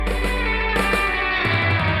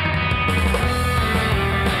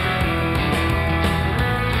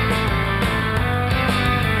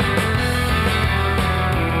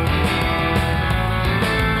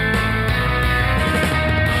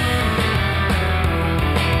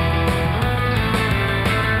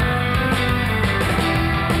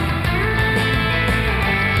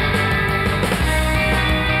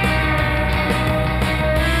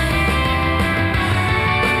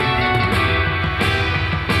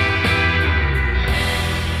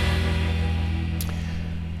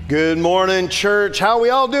Good morning, church. How are we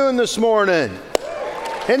all doing this morning?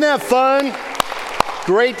 Isn't that fun?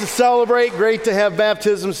 Great to celebrate. Great to have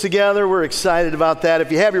baptisms together. We're excited about that.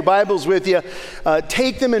 If you have your Bibles with you,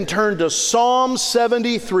 take them and turn to Psalm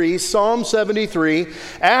 73. Psalm 73.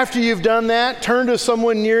 After you've done that, turn to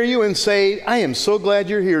someone near you and say, I am so glad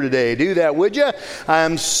you're here today. Do that, would you?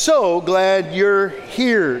 I'm so glad you're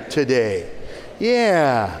here today.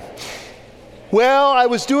 Yeah. Well, I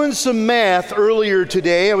was doing some math earlier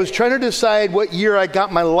today. I was trying to decide what year I got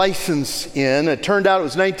my license in. It turned out it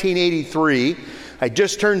was 1983. I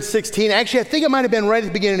just turned 16. Actually, I think it might have been right at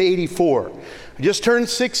the beginning of 84. I just turned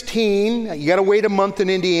 16. You got to wait a month in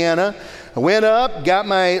Indiana. I went up, got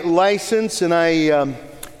my license, and I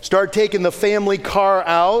started taking the family car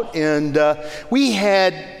out. And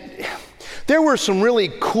there were some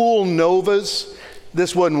really cool Novas.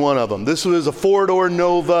 This wasn't one of them. This was a four-door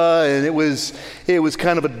Nova, and it was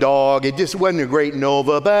kind of a dog. It just wasn't a great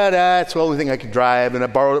Nova, but it's the only thing I could drive, and I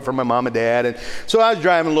borrowed it from my mom and dad. And so I was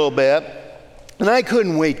driving a little bit, and I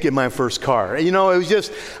couldn't wait to get my first car. You know,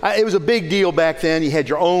 it was a big deal back then. You had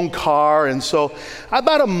your own car, and so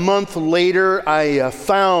about a month later, I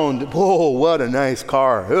found, whoa, what a nice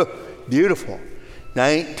car. Ugh, beautiful.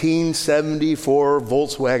 1974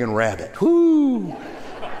 Volkswagen Rabbit. Whoo!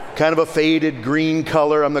 Kind of a faded green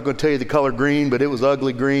color. I'm not going to tell you the color green, but it was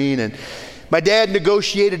ugly green. And my dad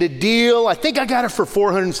negotiated a deal. I think I got it for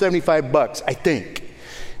 $475, I think.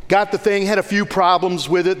 Got the thing, had a few problems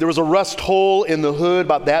with it. There was a rust hole in the hood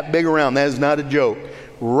about that big around. That is not a joke.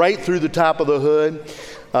 Right through the top of the hood.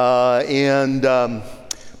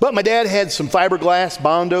 But my dad had some fiberglass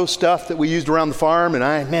Bondo stuff that we used around the farm, and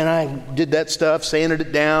I did that stuff, sanded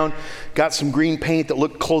it down, got some green paint that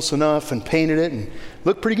looked close enough and painted it, and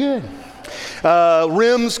looked pretty good.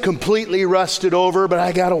 Rims completely rusted over, but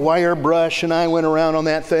I got a wire brush and I went around on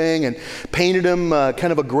that thing and painted them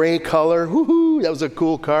kind of a gray color. Woohoo! That was a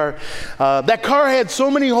cool car. That car had so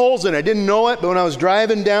many holes in it. I didn't know it, but when I was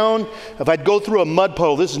driving down, if I'd go through a mud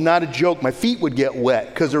puddle, this is not a joke, my feet would get wet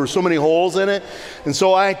because there were so many holes in it. And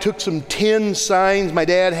so I took some tin signs my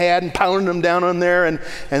dad had and pounded them down on there, and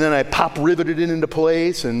then I pop riveted it into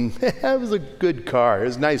place, and it was a good car. It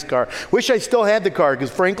was a nice car. Wish I still had the car because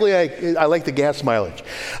frankly, I like the gas mileage.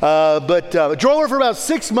 But drove it for about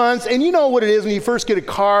 6 months, and you know what it is when you first get a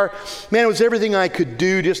car. Man, it was everything I could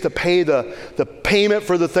do just to pay the payment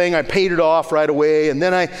for the thing. I paid it off right away, and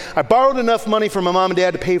then I borrowed enough money from my mom and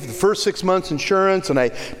dad to pay for the first 6 months insurance, and I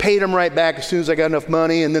paid them right back as soon as I got enough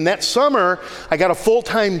money. And then that summer, I got a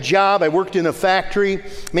full-time job. I worked in a factory,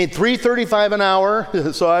 made $3.35 an hour.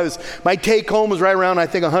 So my take-home was right around, I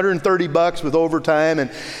think, $130 with overtime,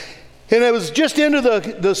 and it was just into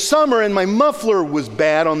the summer, and my muffler was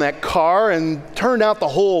bad on that car, and turned out the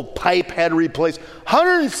whole pipe had to replace.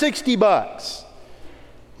 $160.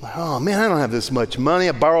 Oh man, I don't have this much money.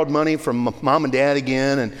 I borrowed money from mom and dad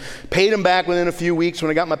again and paid them back within a few weeks when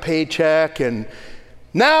I got my paycheck. And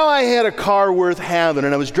now I had a car worth having,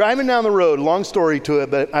 and I was driving down the road, long story to it,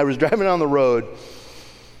 but I was driving down the road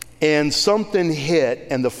and something hit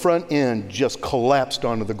and the front end just collapsed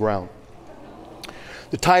onto the ground.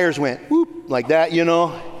 The tires went whoop like that, you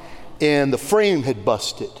know, and the frame had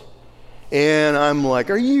busted. And I'm like,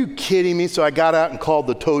 are you kidding me? So I got out and called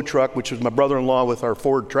the tow truck, which was my brother-in-law with our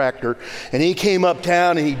Ford tractor. And he came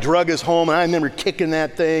uptown and he drug us home. And I remember kicking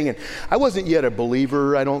that thing. And I wasn't yet a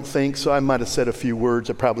believer, I don't think. So I might have said a few words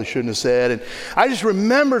I probably shouldn't have said. And I just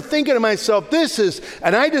remember thinking to myself,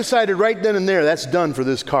 and I decided right then and there, that's done for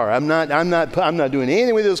this car. I'm not doing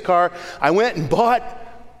anything with this car. I went and bought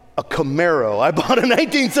a Camaro. I bought a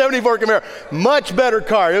 1974 Camaro. Much better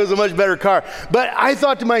car. It was a much better car. But I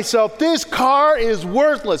thought to myself, this car is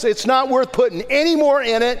worthless. It's not worth putting any more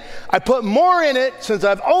in it. I put more in it since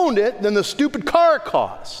I've owned it than the stupid car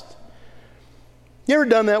cost. You ever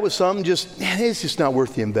done that with something? It's just not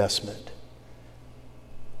worth the investment.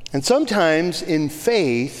 And sometimes in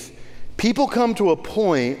faith, people come to a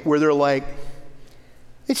point where they're like,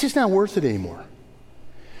 it's just not worth it anymore.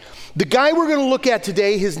 The guy we're going to look at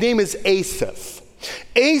today, his name is Asaph.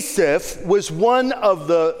 Asaph was one of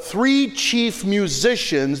the 3 chief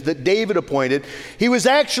musicians that David appointed. He was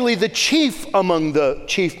actually the chief among the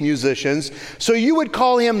chief musicians, so you would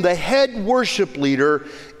call him the head worship leader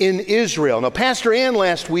in Israel. Now, Pastor Ann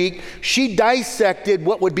last week, she dissected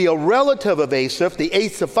what would be a relative of Asaph, the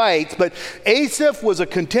Asaphites, but Asaph was a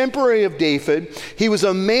contemporary of David. He was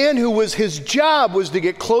a man his job was to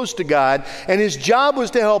get close to God, and his job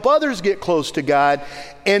was to help others get close to God.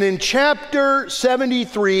 And in chapter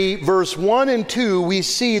 73, verse 1 and 2, we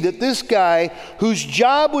see that this guy, whose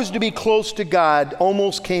job was to be close to God,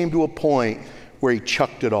 almost came to a point where he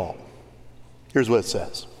chucked it all. Here's what it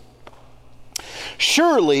says.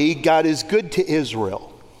 Surely God is good to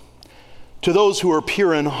Israel, to those who are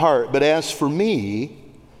pure in heart. But as for me,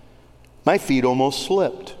 my feet almost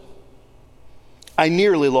slipped. I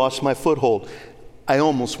nearly lost my foothold. I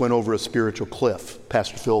almost went over a spiritual cliff,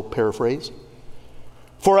 Pastor Phil paraphrased.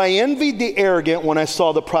 For I envied the arrogant when I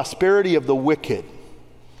saw the prosperity of the wicked.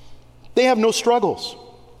 They have no struggles.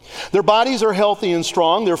 Their bodies are healthy and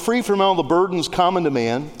strong. They're free from all the burdens common to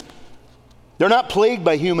man. They're not plagued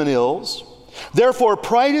by human ills. Therefore,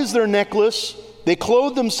 pride is their necklace. They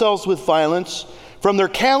clothe themselves with violence. From their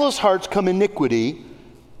callous hearts come iniquity.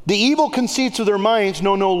 The evil conceits of their minds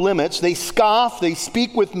know no limits. They scoff, they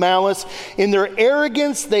speak with malice. In their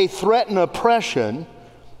arrogance they threaten oppression.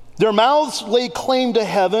 Their mouths lay claim to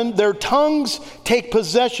heaven. Their tongues take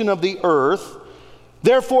possession of the earth.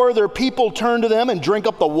 Therefore their people turn to them and drink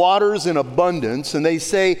up the waters in abundance. And they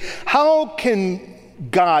say, how can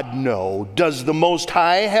God know? Does the Most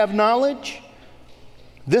High have knowledge?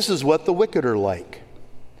 This is what the wicked are like.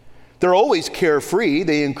 They're always carefree.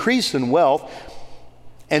 They increase in wealth.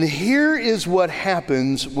 And here is what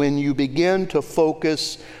happens when you begin to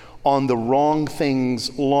focus on the wrong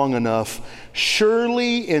things long enough.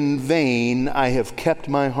 Surely in vain I have kept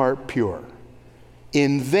my heart pure.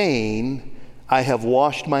 In vain I have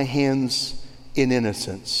washed my hands in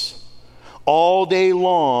innocence. All day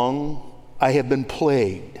long I have been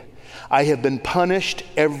plagued. I have been punished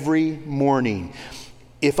every morning.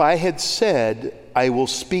 If I had said, I will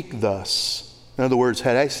speak thus, in other words,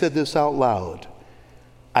 had I said this out loud,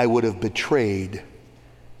 I would have betrayed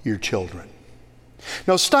your children.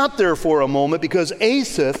 Now stop there for a moment, because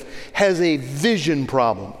Asaph has a vision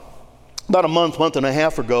problem. About a month and a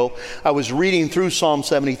half ago, I was reading through Psalm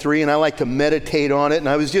 73, and I like to meditate on it. And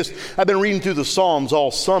I've been reading through the Psalms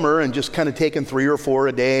all summer and just kind of taking 3 or 4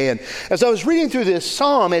 a day. And as I was reading through this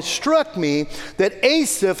Psalm, it struck me that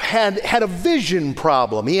Asaph had a vision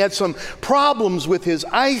problem. He had some problems with his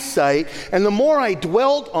eyesight. And the more I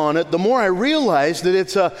dwelt on it, the more I realized that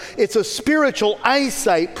it's a spiritual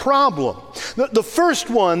eyesight problem. The first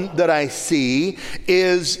one that I see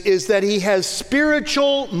is that he has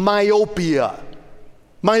spiritual myopia.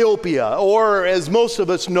 Myopia, or as most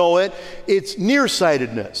of us know it, it's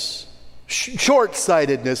nearsightedness,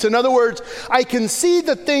 short-sightedness. In other words, I can see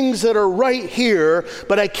the things that are right here,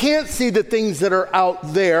 but I can't see the things that are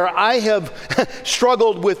out there. I have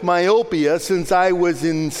struggled with myopia since I was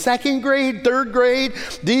in 2nd grade, 3rd grade.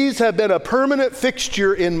 These have been a permanent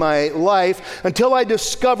fixture in my life until I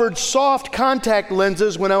discovered soft contact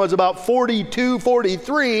lenses when I was about 42,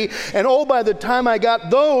 43. And by the time I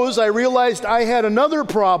got those, I realized I had another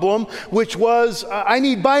problem, which was I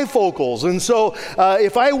need bifocals. And so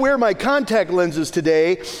if I wear my contact lenses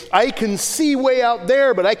today, I can see way out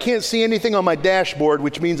there, but I can't see anything on my dashboard,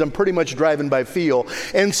 which means I'm pretty much driving by feel.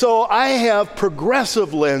 And so I have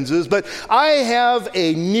progressive lenses, but I have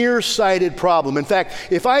a nearsighted problem. In fact,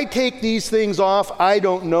 if I take these things off, I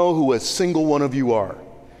don't know who a single one of you are.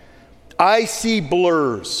 I see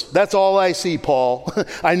blurs. That's all I see, Paul.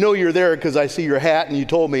 I know you're there because I see your hat and you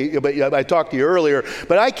told me, but I talked to you earlier.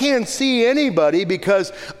 But I can't see anybody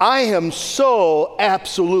because I am so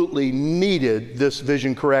absolutely needed this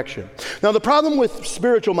vision correction. Now, the problem with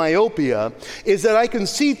spiritual myopia is that I can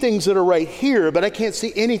see things that are right here, but I can't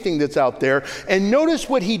see anything that's out there. And notice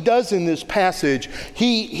what he does in this passage.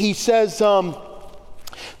 He says,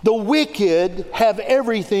 the wicked have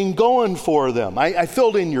everything going for them. I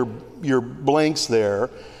filled in your blanks there.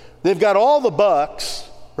 They've got all the bucks,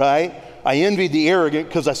 right? I envied the arrogant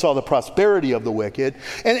because I saw the prosperity of the wicked.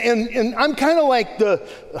 And I'm kind of like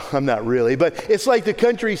I'm not really, but it's like the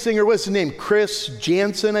country singer, what's his name? Chris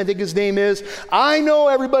Jansen, I think his name is. I know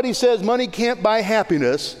everybody says money can't buy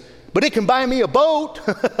happiness, but it can buy me a boat,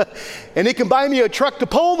 and it can buy me a truck to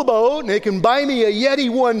pull the boat, and it can buy me a Yeti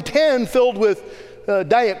 110 filled with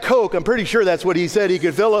Diet Coke. I'm pretty sure that's what he said he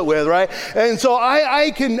could fill it with, right? And so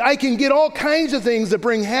I can get all kinds of things that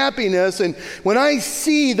bring happiness. And when I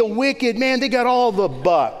see the wicked, man, they got all the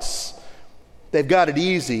bucks. They've got it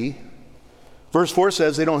easy. Verse 4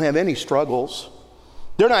 says they don't have any struggles.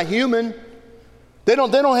 They're not human. They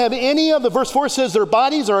don't have any of the, verse 4 says their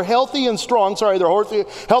bodies are healthy and strong. Sorry, they're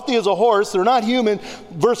healthy as a horse. They're not human.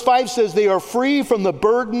 Verse 5 says they are free from the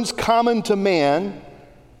burdens common to man.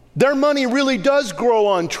 Their money really does grow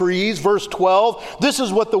on trees. Verse 12, this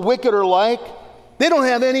is what the wicked are like. They don't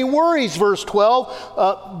have any worries. Verse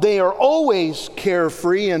 12, they are always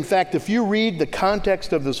carefree. In fact, if you read the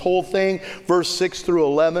context of this whole thing, verse 6 through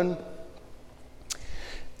 11,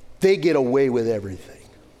 they get away with everything.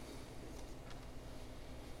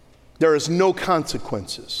 There is no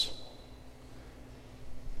consequences.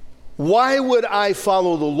 Why would I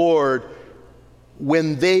follow the Lord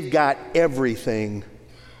when they've got everything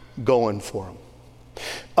going for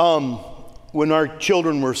them. When our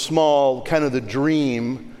children were small, kind of the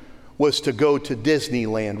dream was to go to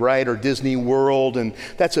Disneyland, right? Or Disney World, and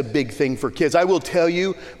that's a big thing for kids. I will tell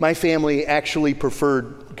you, my family actually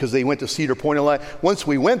preferred, because they went to Cedar Point a lot. Once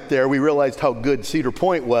we went there, we realized how good Cedar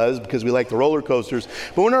Point was because we liked the roller coasters.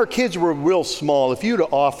 But when our kids were real small, if you'd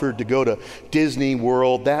have offered to go to Disney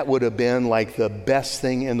World, that would have been like the best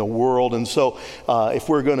thing in the world. And so if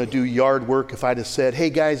we're going to do yard work, if I'd have said, hey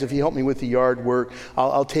guys, if you help me with the yard work,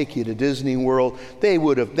 I'll take you to Disney World, that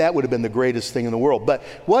would have been the greatest thing in the world. But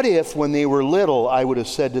what if when they were little, I would have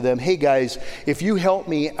said to them, hey guys, if you help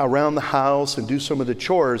me around the house and do some of the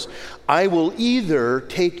chores, I will either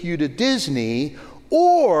take you to Disney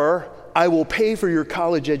or I will pay for your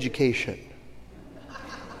college education.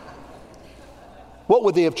 What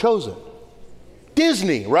would they have chosen?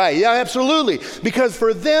 Disney, right? Yeah, absolutely. Because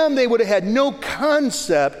for them, they would have had no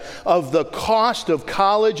concept of the cost of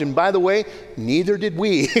college. And by the way, neither did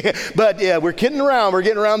we. But yeah, we're getting around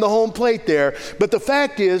the home plate there. But the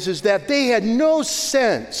fact is that they had no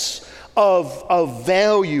sense of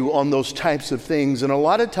value on those types of things. And a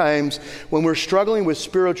lot of times when we're struggling with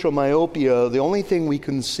spiritual myopia, the only thing we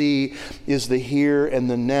can see is the here and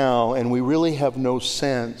the now, and we really have no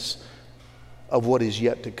sense of what is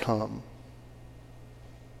yet to come.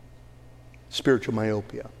 Spiritual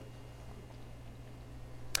myopia.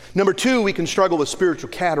 Number two, we can struggle with spiritual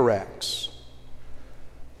cataracts.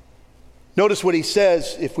 Notice what he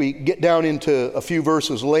says if we get down into a few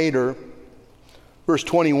verses later. Verse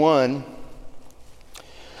 21,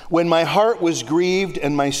 when my heart was grieved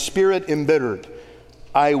and my spirit embittered,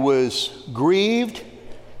 I was grieved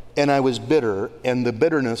and I was bitter, and the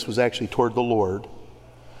bitterness was actually toward the Lord.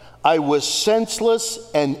 I was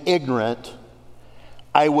senseless and ignorant.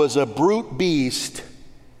 I was a brute beast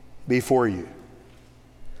before you.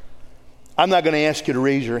 I'm not going to ask you to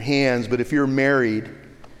raise your hands, but if you're married,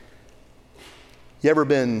 have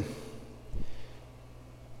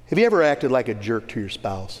you ever acted like a jerk to your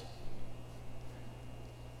spouse?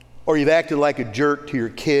 Or you've acted like a jerk to your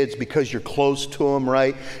kids because you're close to them,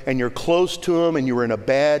 right? And you're close to them and you were in a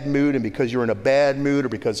bad mood, and because you were in a bad mood or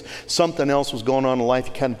because something else was going on in life,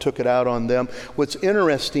 you kind of took it out on them. What's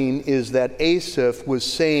interesting is that Asaph was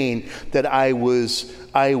saying that I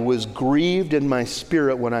was grieved in my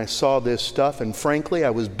spirit when I saw this stuff, and frankly, I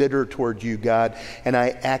was bitter toward you, God, and I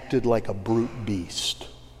acted like a brute beast.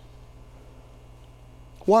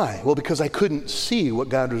 Why? Well, because I couldn't see what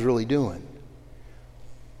God was really doing.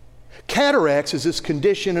 Cataracts is this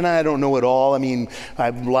condition, and I don't know it all. I mean,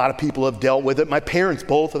 a lot of people have dealt with it. My parents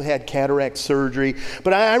both have had cataract surgery.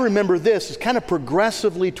 But I remember this. It's kind of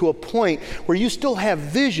progressively to a point where you still have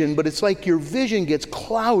vision, but it's like your vision gets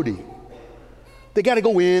cloudy. They got to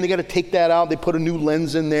go in, they got to take that out, they put a new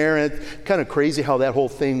lens in there, and it's kind of crazy how that whole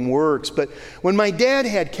thing works. But when my dad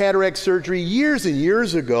had cataract surgery years and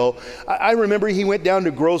years ago, I remember he went down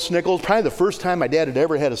to Gross Nichols, probably the first time my dad had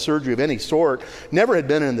ever had a surgery of any sort, never had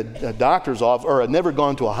been in the doctor's office, or had never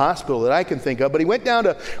gone to a hospital that I can think of, but he went down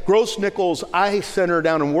to Gross Nichols Eye Center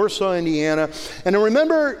down in Warsaw, Indiana, and I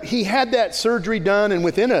remember he had that surgery done, and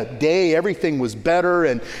within a day, everything was better,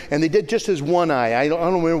 and they did just his one eye. I don't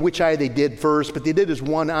remember which eye they did first, but they did his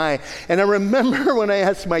one eye. And I remember when I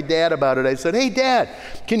asked my dad about it, I said, hey Dad,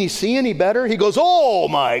 can you see any better? He goes, oh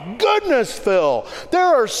my goodness, Phil, there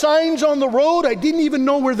are signs on the road I didn't even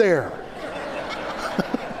know were there.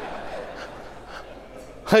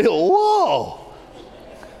 I go, whoa.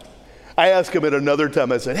 I asked him at another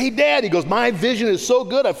time, I said, hey Dad, he goes, my vision is so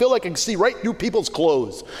good I feel like I can see right through people's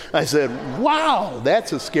clothes. I said, wow,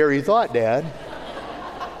 that's a scary thought, Dad.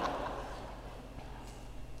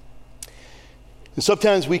 And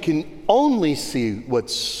sometimes we can only see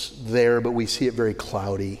what's there, but we see it very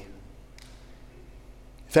cloudy. In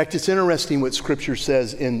fact, it's interesting what Scripture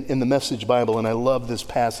says in the Message Bible, and I love this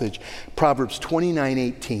passage, Proverbs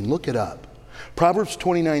 29:18. Look it up. Proverbs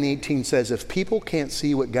 29:18 says, if people can't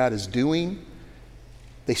see what God is doing,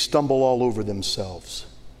 they stumble all over themselves.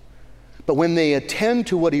 But when they attend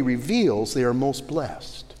to what He reveals, they are most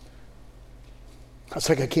blessed. It's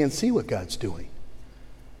like I can't see what God's doing.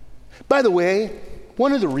 By the way,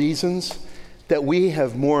 one of the reasons that we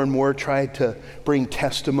have more and more tried to bring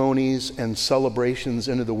testimonies and celebrations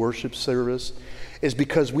into the worship service is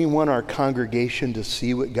because we want our congregation to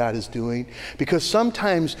see what God is doing. Because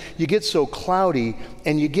sometimes you get so cloudy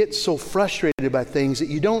and you get so frustrated by things that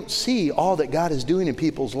you don't see all that God is doing in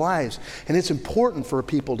people's lives. And it's important for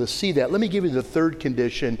people to see that. Let me give you the third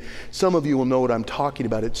condition. Some of you will know what I'm talking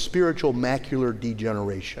about. It's spiritual macular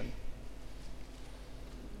degeneration.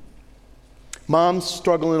 Mom's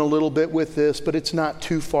struggling a little bit with this, but it's not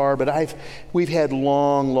too far. But we've had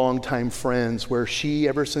long time friends where she,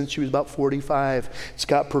 ever since she was about 45, it's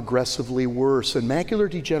got progressively worse. And macular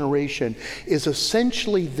degeneration is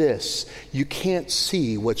essentially this: you can't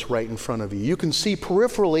see what's right in front of you. You can see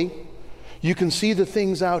peripherally, you can see the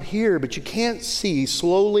things out here, but you can't see.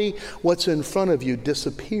 Slowly, what's in front of you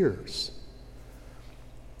disappears.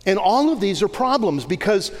 And all of these are problems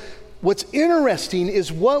because what's interesting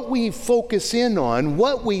is what we focus in on,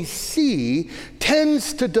 what we see,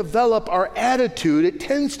 tends to develop our attitude. It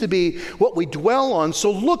tends to be what we dwell on. So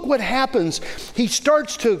look what happens. He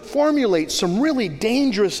starts to formulate some really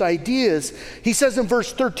dangerous ideas. He says in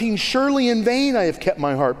verse 13, "Surely in vain I have kept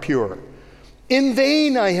my heart pure. In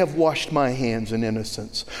vain I have washed my hands in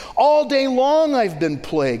innocence. All day long I've been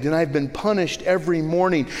plagued and I've been punished every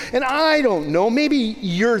morning." And I don't know, maybe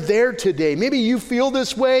you're there today. Maybe you feel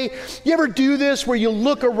this way. You ever do this where you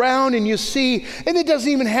look around and you see, and it doesn't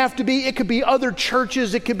even have to be, it could be other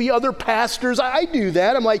churches, it could be other pastors. I do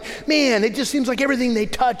that. I'm like, man, it just seems like everything they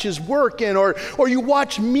touch is working. Or you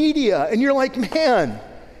watch media and you're like, man,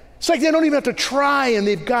 it's like they don't even have to try and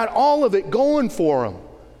they've got all of it going for them.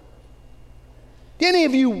 Do any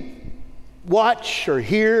of you watch or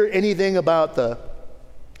hear anything about the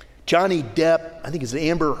Johnny Depp, I think it's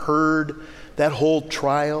Amber Heard, that whole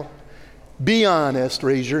trial? Be honest,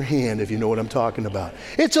 raise your hand if you know what I'm talking about.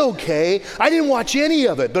 It's okay. I didn't watch any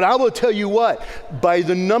of it, but I will tell you what, by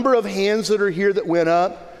the number of hands that are here that went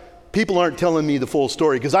up, people aren't telling me the full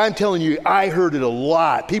story, because I'm telling you, I heard it a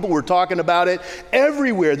lot. People were talking about it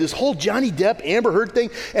everywhere, this whole Johnny Depp, Amber Heard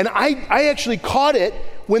thing. And I actually caught it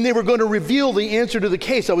when they were going to reveal the answer to the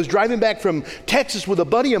case. I was driving back from Texas with a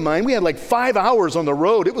buddy of mine. We had like 5 hours on the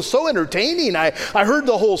road. It was so entertaining. I heard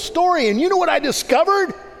the whole story, and you know what I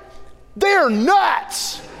discovered? They're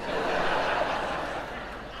nuts.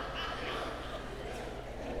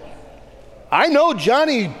 I know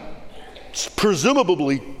Johnny,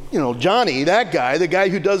 presumably, Johnny, that guy, the guy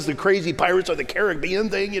who does the crazy Pirates of the Caribbean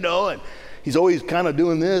thing, and he's always kind of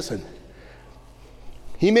doing this, and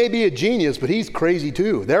he may be a genius, but he's crazy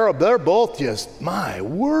too. They're both just, my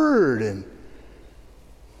word.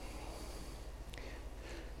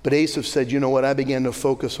 But Asaph said, you know what, I began to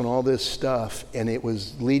focus on all this stuff, and it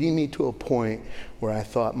was leading me to a point where I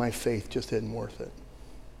thought my faith just isn't worth it.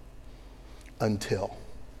 Until.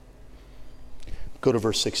 Go to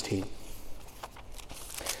verse 16.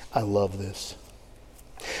 I love this.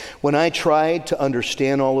 When I tried to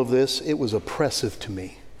understand all of this, it was oppressive to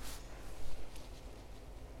me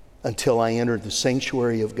until I entered the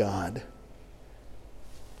sanctuary of God.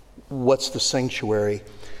 What's the sanctuary?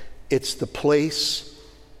 It's the place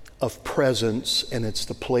of presence, and it's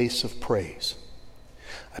the place of praise.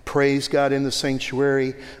 I praise God in the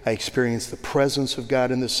sanctuary. I experienced the presence of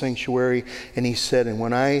God in the sanctuary. And he said, and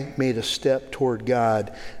when I made a step toward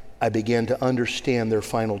God, I began to understand their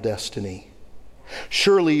final destiny.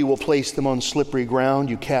 Surely you will place them on slippery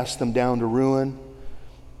ground. You cast them down to ruin.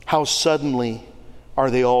 How suddenly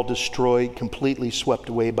are they all destroyed, completely swept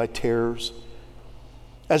away by terrors?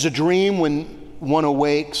 As a dream when one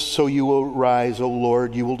awakes, so you will rise, O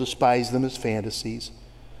Lord. You will despise them as fantasies.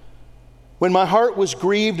 When my heart was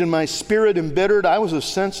grieved and my spirit embittered, I was a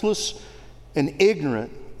senseless and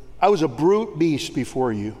ignorant. I was a brute beast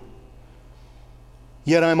before you.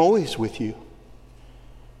 Yet I'm always with you.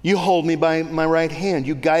 You hold me by my right hand.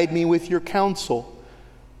 You guide me with your counsel.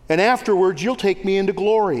 And afterwards you'll take me into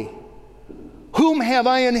glory. Whom have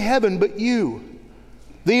I in heaven but you?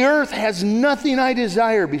 The earth has nothing I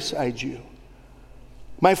desire besides you.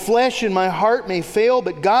 My flesh and my heart may fail,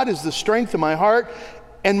 but God is the strength of my heart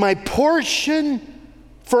and my portion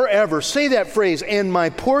forever. Say that phrase, and my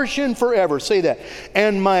portion forever. Say that.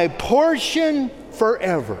 And my portion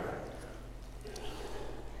forever.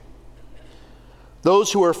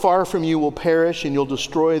 Those who are far from you will perish, and you'll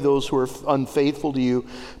destroy those who are unfaithful to you.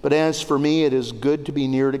 But as for me, it is good to be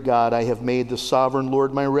near to God. I have made the sovereign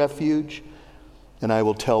Lord my refuge, and I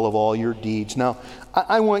will tell of all your deeds. Now,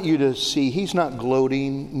 I want you to see, he's not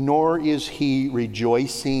gloating, nor is he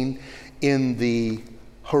rejoicing in the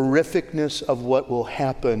horrificness of what will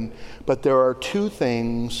happen. But there are two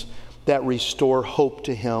things that restore hope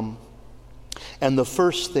to him. And the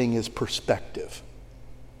first thing is perspective.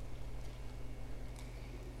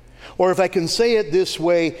 Or if I can say it this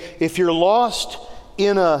way, if you're lost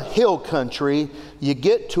in a hill country, you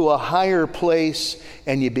get to a higher place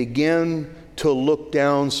and you begin to look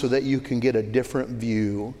down so that you can get a different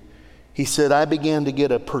view. He said, I began to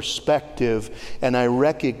get a perspective, and I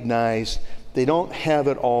recognized they don't have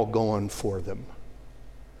it all going for them.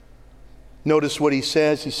 Notice what he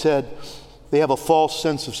says. He said, They have a false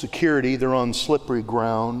sense of security. They're on slippery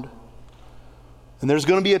ground. And there's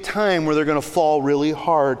going to be a time where they're going to fall really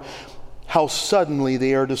hard. How suddenly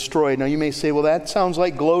they are destroyed. Now you may say, well, that sounds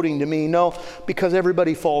like gloating to me. No, because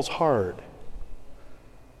everybody falls hard.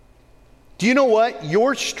 Do you know what?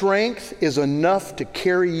 Your strength is enough to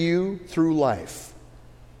carry you through life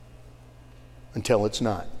until it's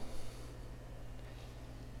not.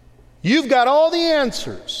 You've got all the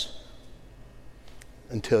answers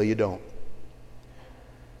until you don't.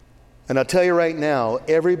 And I'll tell you right now,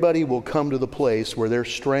 everybody will come to the place where their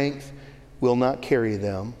strength will not carry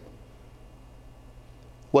them.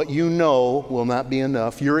 What you know will not be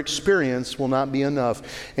enough. Your experience will not be enough.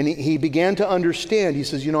 And he began to understand. He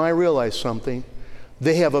says, I realize something.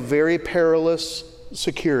 They have a very perilous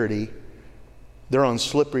security. They're on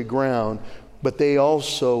slippery ground, but they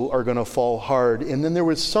also are going to fall hard. And then there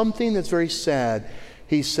was something that's very sad.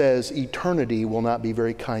 He says, eternity will not be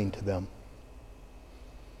very kind to them.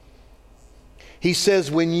 He says,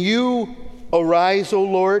 when you arise, O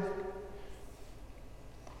Lord,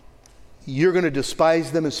 you're going to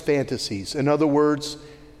despise them as fantasies. In other words,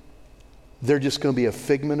 they're just going to be a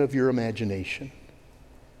figment of your imagination.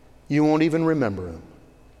 You won't even remember them.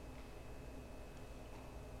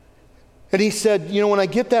 And he said, when I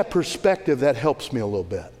get that perspective, that helps me a little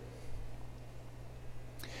bit.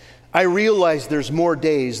 I realize there's more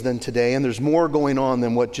days than today, and there's more going on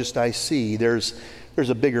than what just I see. There's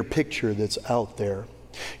a bigger picture that's out there.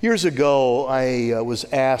 Years ago, I was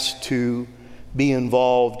asked to be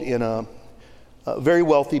involved in a very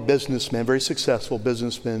wealthy businessman, very successful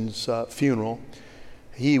businessman's funeral.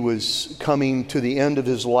 He was coming to the end of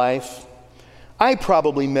his life. I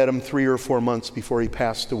probably met him 3 or 4 months before he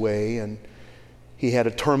passed away, and he had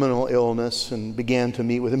a terminal illness and began to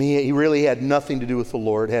meet with him. He really had nothing to do with the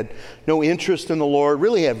Lord, had no interest in the Lord,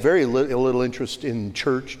 really had very little interest in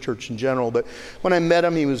church in general. But when I met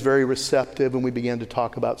him, he was very receptive, and we began to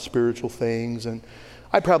talk about spiritual things. And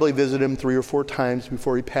I probably visited him 3 or 4 times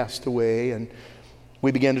before he passed away, and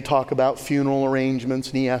we began to talk about funeral arrangements,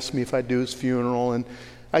 and he asked me if I'd do his funeral, and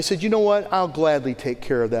I said, you know what, I'll gladly take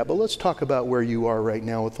care of that, but let's talk about where you are right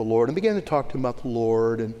now with the Lord, and began to talk to him about the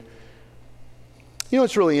Lord. And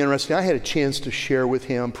it's really interesting. I had a chance to share with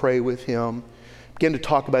him, pray with him, begin to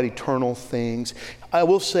talk about eternal things. I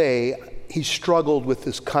will say he struggled with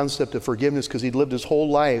this concept of forgiveness because he'd lived his whole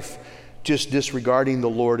life just disregarding the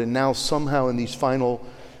Lord, and now somehow in these final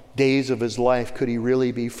days of his life, could he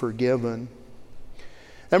really be forgiven?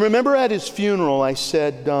 And remember at his funeral, I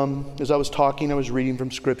said, as I was talking, I was reading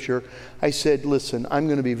from Scripture, I said, listen, I'm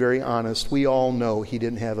going to be very honest. We all know he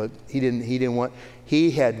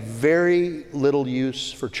had very little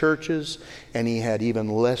use for churches, and he had even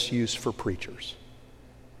less use for preachers.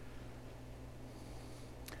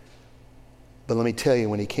 But let me tell you,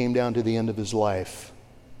 when he came down to the end of his life,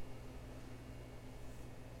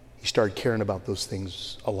 he started caring about those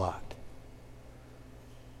things a lot.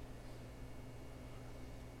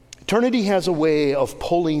 Eternity has a way of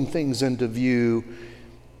pulling things into view,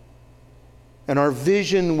 and our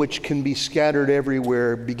vision, which can be scattered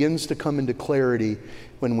everywhere, begins to come into clarity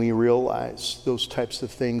when we realize those types of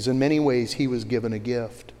things. In many ways, he was given a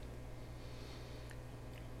gift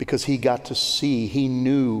because he got to see, he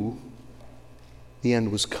knew the end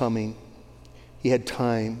was coming. He had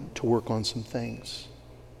time to work on some things.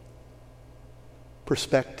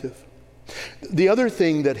 Perspective. The other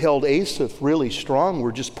thing that held Asaph really strong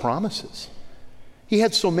were just promises. He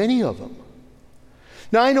had so many of them.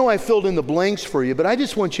 Now, I know I filled in the blanks for you, but I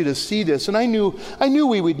just want you to see this. And I knew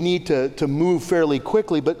we would need to move fairly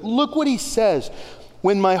quickly, but look what he says.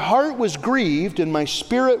 When my heart was grieved and my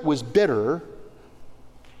spirit was bitter,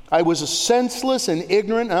 I was senseless and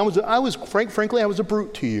ignorant. Frankly, I was a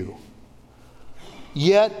brute to you.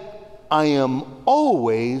 Yet I am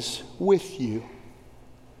always with you.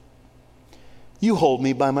 You hold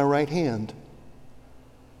me by my right hand.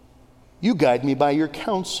 You guide me by your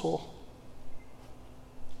counsel.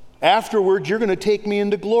 Afterwards, you're going to take me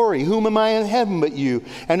into glory. Whom am I in heaven but you?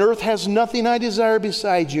 And earth has nothing I desire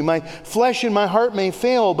besides you. My flesh and my heart may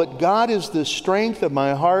fail, but God is the strength of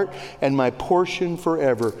my heart and my portion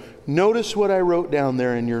forever. Notice what I wrote down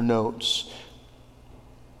there in your notes.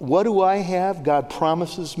 What do I have? God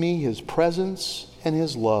promises me His presence and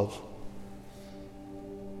His love.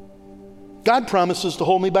 God promises to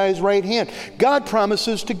hold me by His right hand. God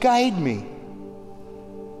promises to guide me.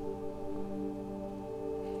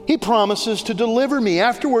 He promises to deliver me.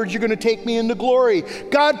 Afterwards, you're going to take me into glory.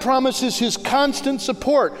 God promises His constant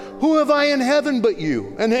support. Who have I in heaven but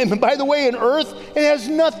you? And by the way, in earth, it has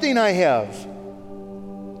nothing I have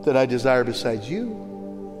that I desire besides you.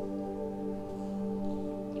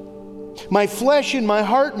 My flesh and my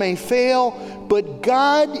heart may fail, but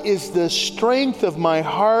God is the strength of my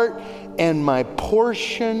heart and my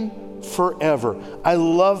portion forever. I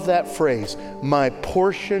love that phrase, my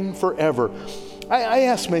portion forever. I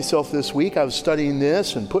asked myself this week, I was studying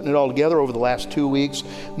this and putting it all together over the last 2 weeks.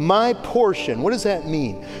 My portion, what does that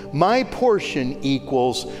mean? My portion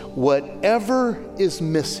equals whatever is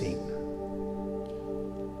missing.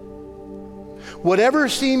 Whatever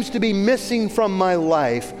seems to be missing from my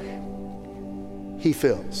life, He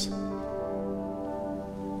fills.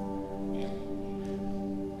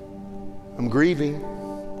 I'm grieving.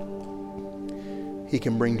 He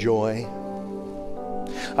can bring joy.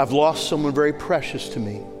 I've lost someone very precious to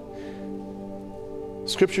me.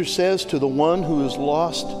 Scripture says, to the one who has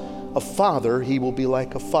lost a father, he will be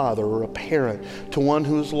like a father or a parent. To one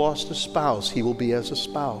who has lost a spouse, he will be as a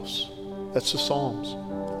spouse. That's the Psalms.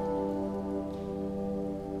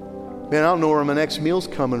 Man, I don't know where my next meal's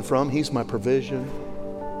coming from. He's my provision.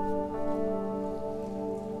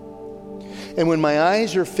 And when my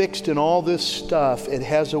eyes are fixed in all this stuff, it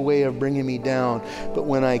has a way of bringing me down. But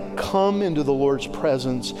when I come into the Lord's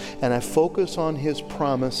presence and I focus on His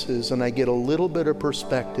promises and I get a little bit of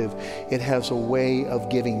perspective, it has a way of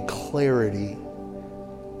giving clarity.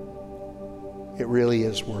 It really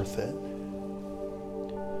is worth it.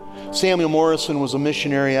 Samuel Morrison was a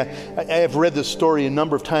missionary. I have read this story a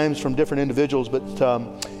number of times from different individuals, but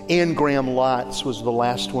Anne Graham Lotz was the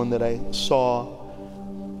last one that I saw.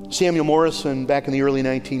 Samuel Morrison, back in the early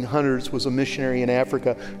 1900s, was a missionary in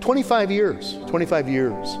Africa. 25 years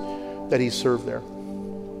that he served there.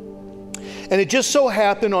 And it just so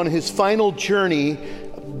happened on his final journey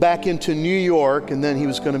back into New York, and then he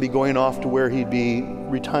was going to be going off to where he'd be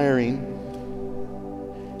retiring.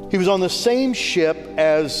 He was on the same ship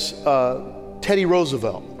as Teddy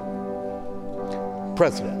Roosevelt,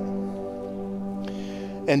 president.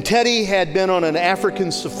 And Teddy had been on an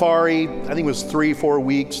African safari, I think it was 3-4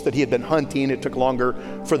 weeks that he had been hunting. It took longer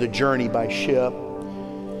for the journey by ship.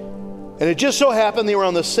 And it just so happened they were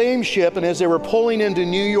on the same ship, and as they were pulling into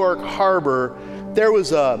New York Harbor, there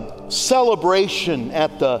was a celebration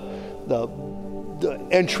at the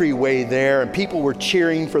entryway there, and people were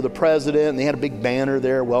cheering for the president, and they had a big banner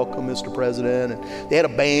there, "Welcome, Mr. President," and they had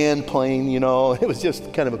a band playing, you know. It was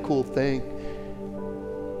just kind of a cool thing.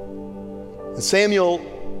 And Samuel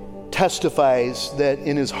testifies that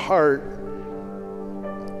in his heart,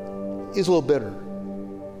 he's a little bitter.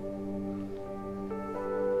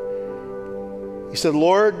 He said,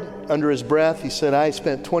 "Lord," under his breath, he said, "I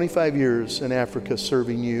spent 25 years in Africa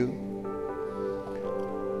serving you.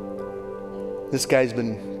 This guy's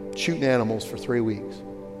been shooting animals for 3 weeks.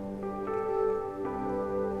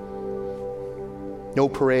 No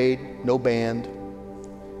parade, no band.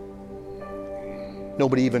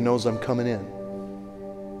 Nobody even knows I'm coming in."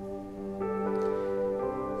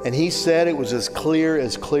 And he said it was as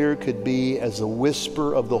clear could be as a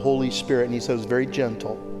whisper of the Holy Spirit. And he said it was very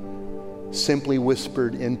gentle. Simply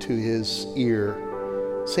whispered into his ear,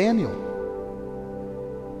 "Samuel,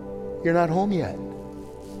 you're not home yet."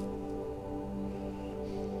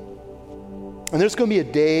 And there's going to be a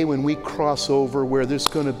day when we cross over where there's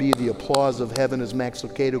going to be the applause of heaven, as Max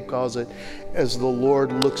Lucado calls it, as the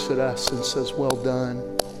Lord looks at us and says, well done,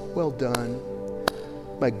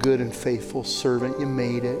 my good and faithful servant. You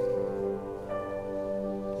made it.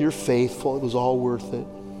 You're faithful. It was all worth it.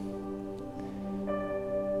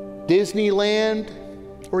 Disneyland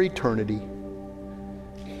or eternity?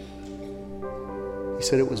 He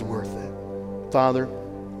said it was worth it. Father,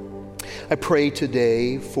 I pray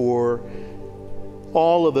today for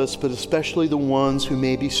all of us, but especially the ones who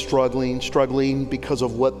may be struggling because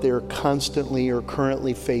of what they're constantly or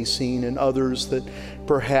currently facing, and others that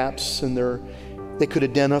perhaps they could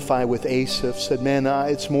identify with Asaph, said, "Man,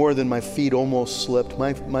 it's more than my feet almost slipped.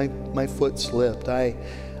 My foot slipped.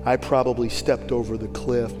 I probably stepped over the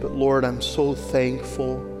cliff." But Lord, I'm so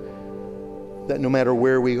thankful that no matter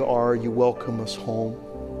where we are, you welcome us home.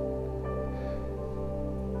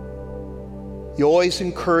 You always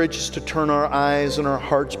encourage us to turn our eyes and our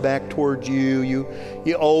hearts back toward you.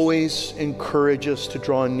 You always encourage us to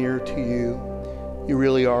draw near to you. You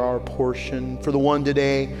really are our portion. For the one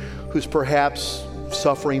today who's perhaps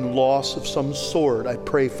suffering loss of some sort, I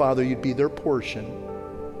pray, Father, you'd be their portion.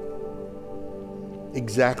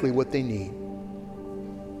 Exactly what they need.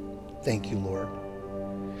 Thank you, Lord.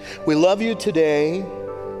 We love you today.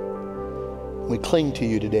 We cling to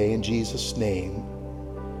you today in Jesus' name.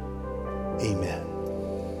 Amen.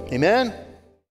 Amen.